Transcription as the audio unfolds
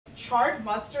charred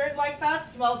mustard like that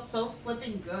smells so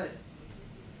flipping good.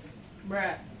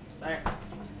 Bruh. Sorry.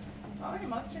 Already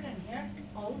mustard in here?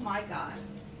 Oh my god.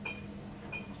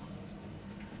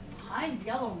 Heinz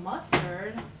yellow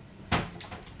mustard.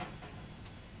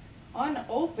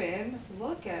 Unopened.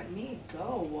 Look at me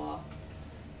go.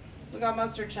 We got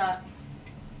mustard, chat.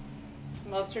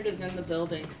 Mustard is in the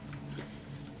building.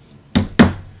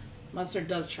 Mustard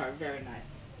does char very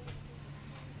nice.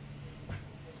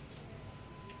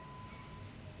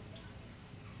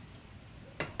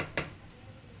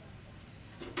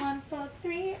 One, four,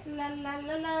 three, la la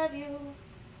la, love you.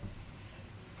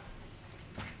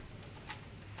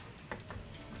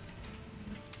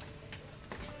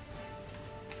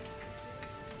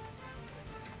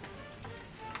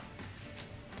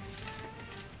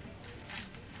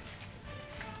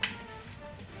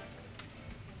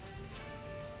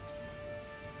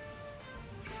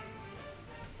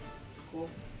 Cool.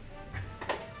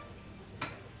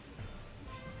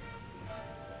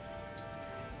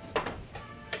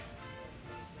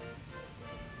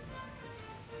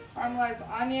 Caramelized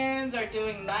onions are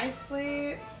doing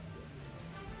nicely.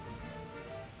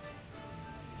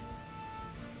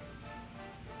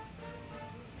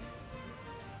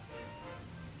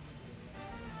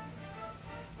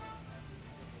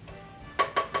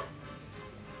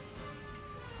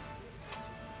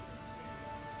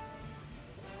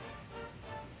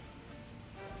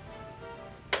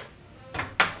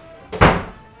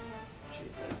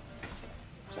 Jesus.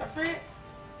 Jeffrey?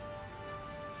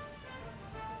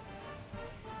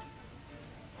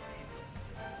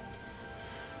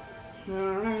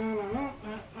 Alright,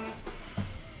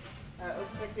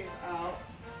 let's take these out.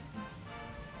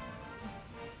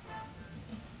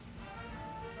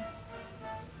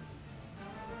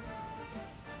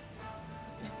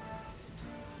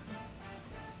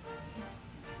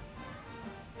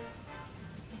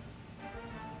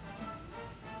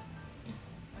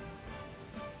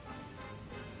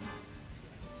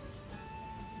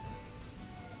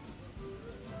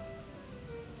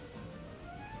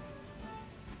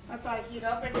 Let that heat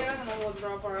up again and then we'll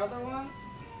drop our other ones.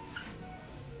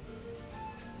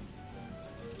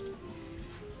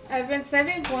 I've been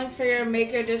saving points for your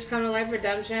Make Your Dish Come to Life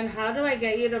redemption. How do I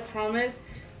get you to promise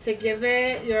to give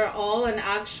it your all and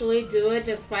actually do it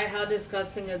despite how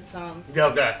disgusting it sounds?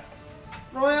 Okay.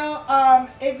 Royal,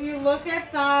 if you look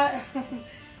at that,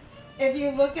 if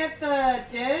you look at the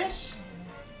dish,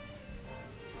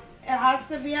 it has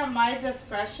to be at my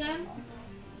discretion.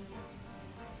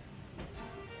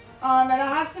 And it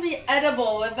has to be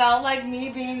edible without like me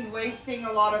being wasting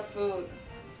a lot of food.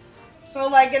 So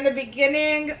like in the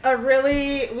beginning,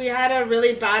 we had a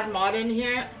really bad mod in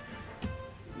here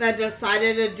that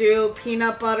decided to do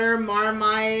peanut butter,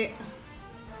 Marmite,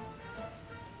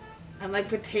 and like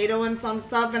potato and some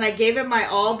stuff, and I gave it my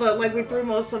all, but like we threw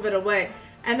most of it away.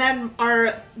 And then our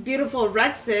beautiful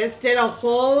Rexus did a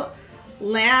whole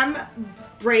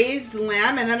braised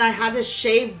lamb, and then I had to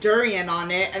shave durian on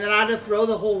it, and then I had to throw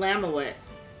the whole lamb away.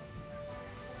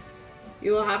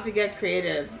 You will have to get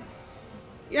creative.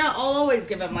 Yeah, I'll always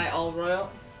give it my all, Royal.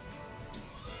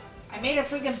 I made a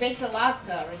freaking baked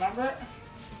Alaska, remember?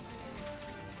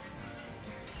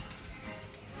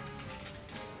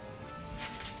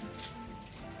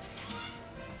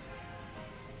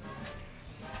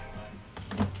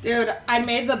 Dude, I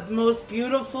made the most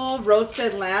beautiful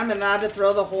roasted lamb and I had to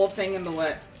throw the whole thing in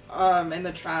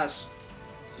the trash.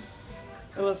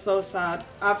 It was so sad.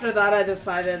 After that, I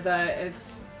decided that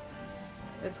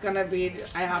it's gonna be,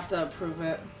 I have to approve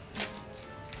it.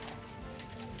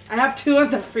 I have 2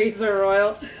 in the freezer,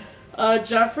 Royal.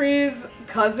 Jeffrey's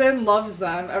cousin loves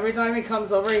them. Every time he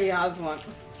comes over, he has one.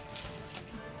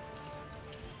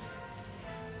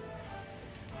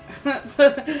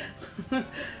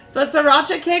 The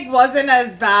sriracha cake wasn't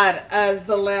as bad as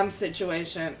the lamb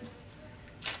situation.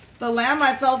 The lamb,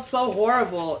 I felt so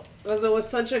horrible because it was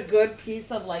such a good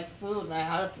piece of like food and I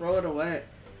had to throw it away.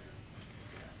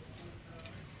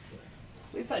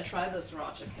 At least I tried the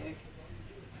sriracha cake.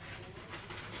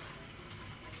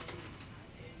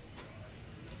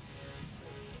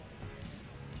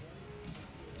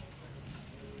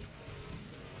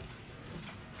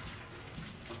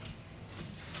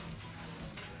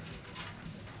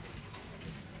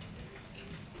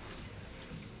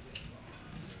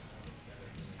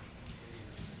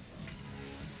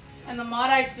 And the mod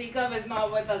I speak of is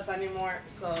not with us anymore,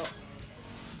 so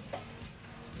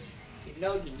if you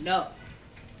know, you know.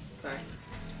 Sorry.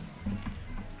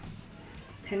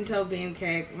 Pinto bean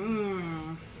cake.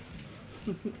 Mmm.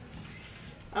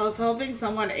 I was hoping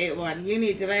someone ate one.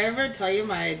 Uni, did I ever tell you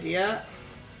my idea?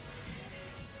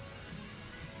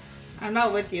 I'm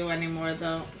not with you anymore,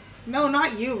 though. No,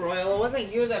 not you, Royal. It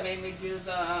wasn't you that made me do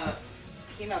the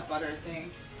peanut butter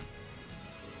thing.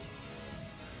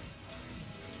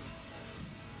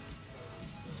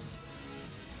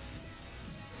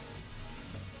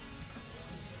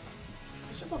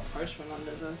 I should put parchment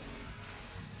under this.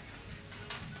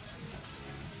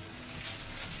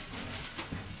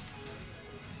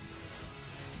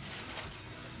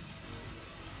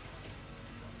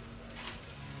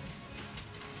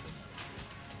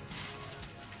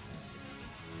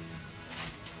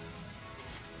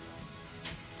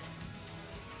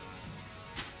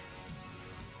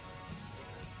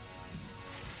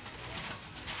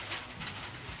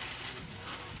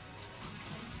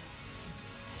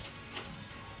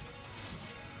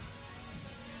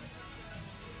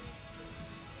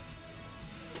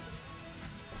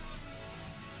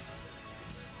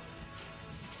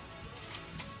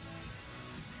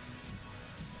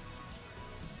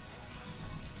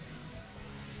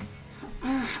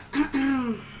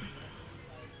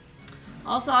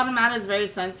 Also, Automat is very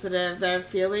sensitive. Their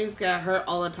feelings get hurt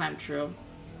all the time. True.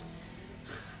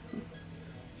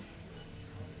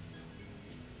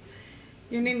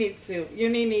 Uni needs soup.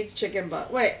 Uni needs chicken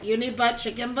butt. Wait, Uni butt,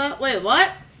 chicken butt? Wait, what?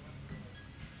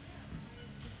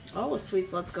 Oh,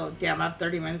 sweets, let's go. Damn, I have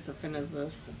 30 minutes to finish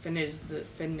this.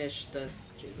 Finish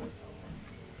this. Jesus.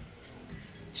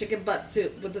 Chicken butt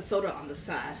soup with the soda on the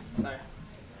side. Sorry.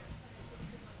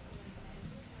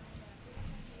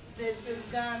 This is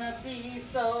gonna be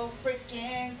so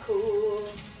freaking cool.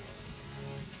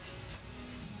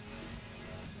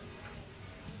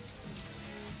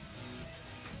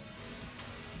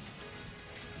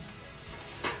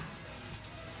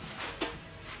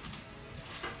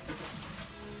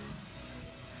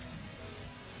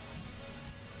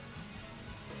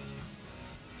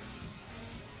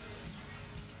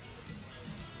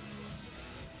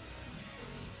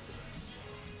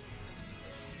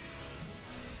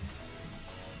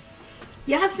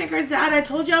 Yeah, Snickers Dad, I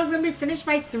told you I was going to be finished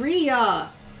by 3,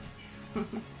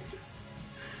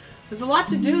 There's a lot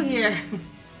to do here.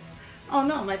 Oh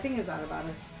no, my thing is out about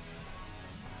it.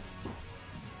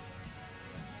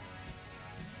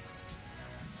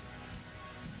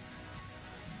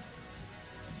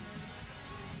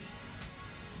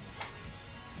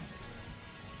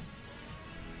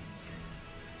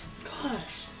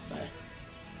 Gosh, sorry.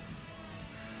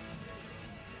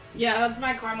 Yeah, that's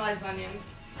my caramelized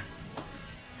onions.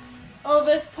 Oh,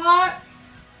 this pot?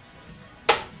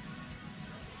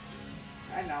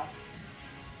 I know.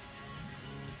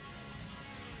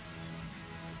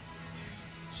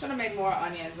 Should have made more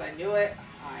onions. I knew it.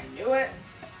 I knew it.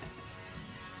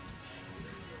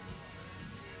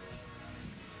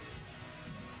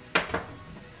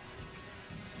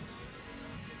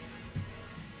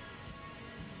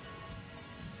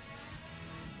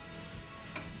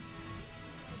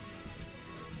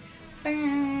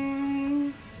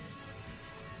 Bang.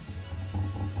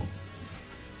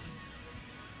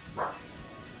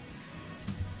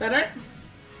 Better?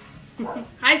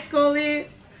 Hi, Scully.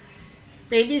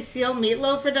 Baby seal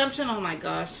meatloaf redemption? Oh my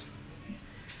gosh.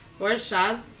 Where's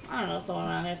Shaz? I don't know, someone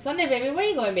around here. Sunday, baby. Where are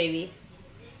you going, baby?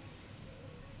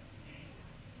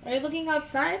 Are you looking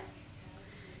outside?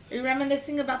 Are you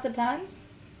reminiscing about the times?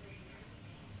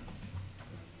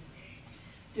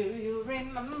 Do you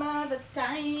remember the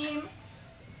time?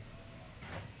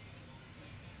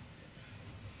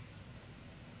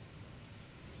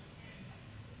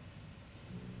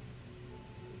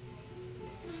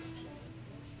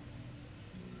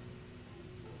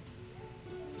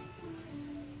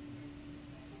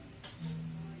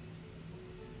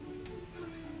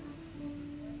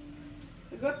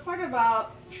 The good part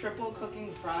about triple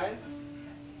cooking fries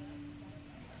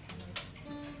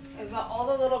is that all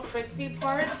the little crispy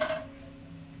parts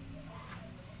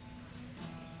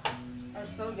are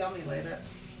so yummy later.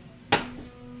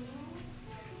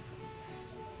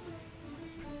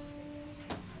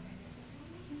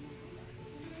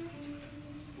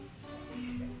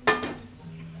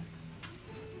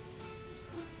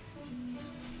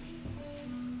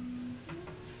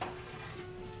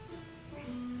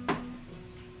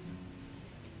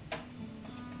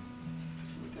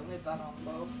 That on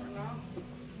low for now.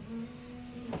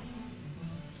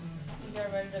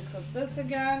 Get ready to cook this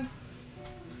again.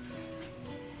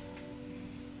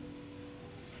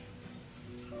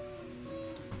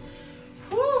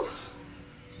 Whew.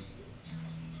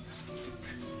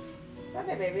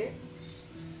 Sunday, baby.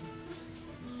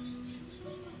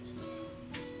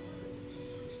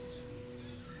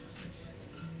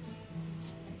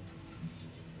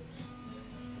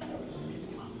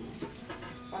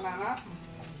 Banana.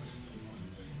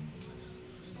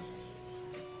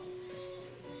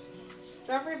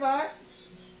 Jeffrey bought?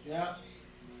 Yeah.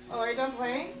 Oh, are you done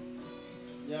playing?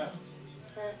 Yeah.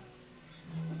 Okay.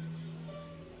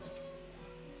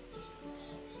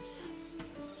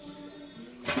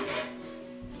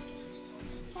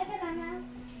 Hi, banana.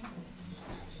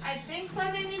 I think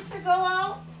Sunday needs to go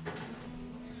out.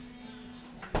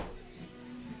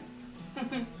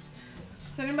 She's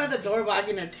sitting by the door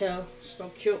wagging her tail. She's so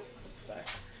cute. Sorry.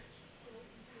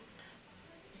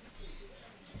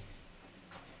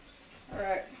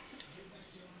 Alright.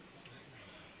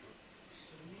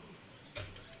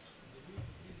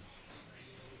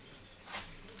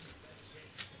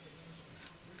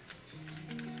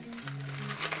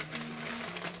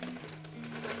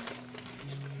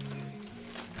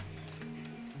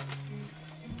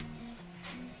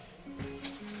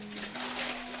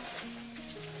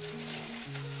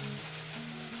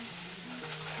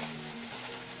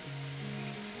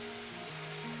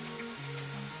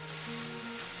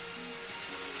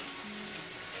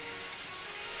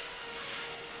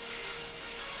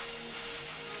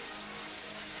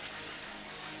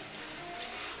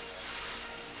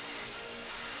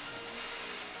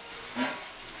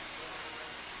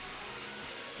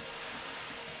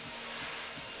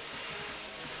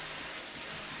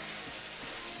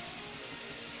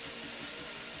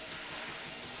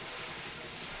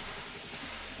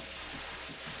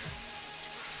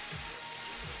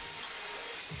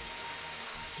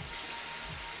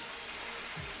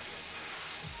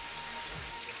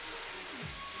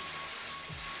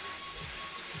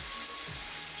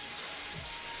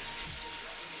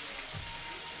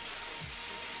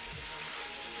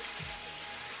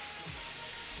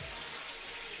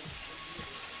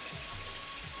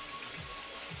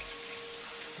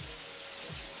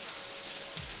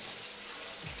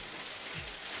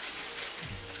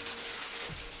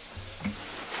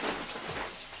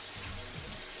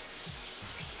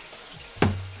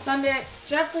 Sunday,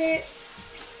 Jeffrey,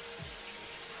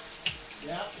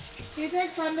 Yeah. can you take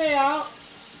Sunday out?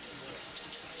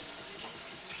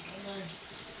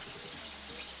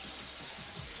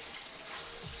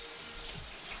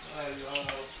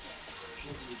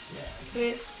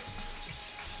 Please.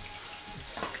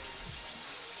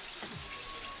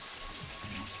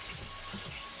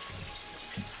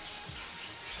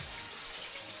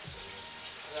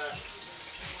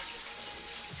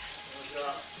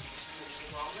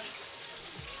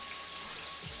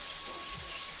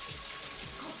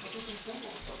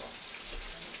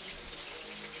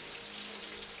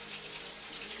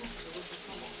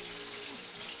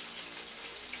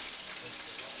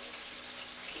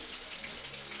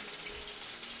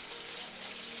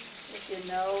 If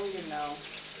you know, you know.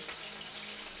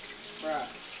 Bruh.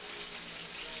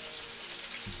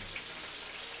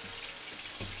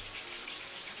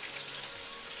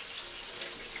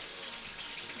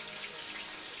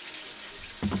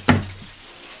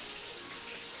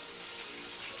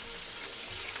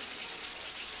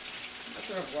 That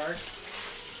should have worked.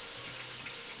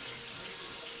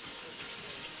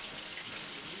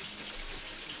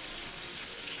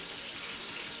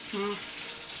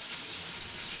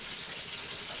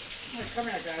 Here, come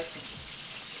here, guys.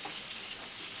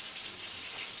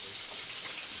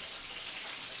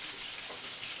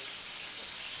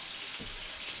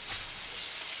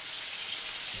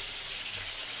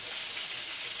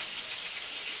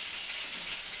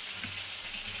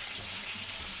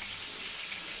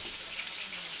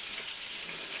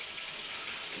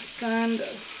 Sand.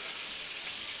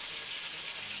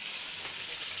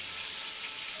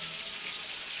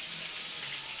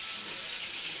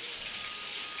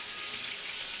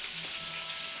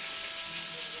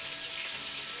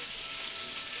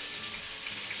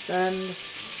 Send.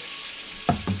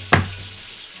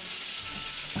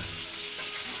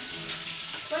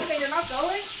 Sunday, you're not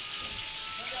going?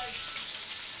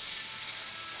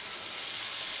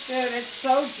 Dude, it's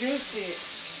so juicy.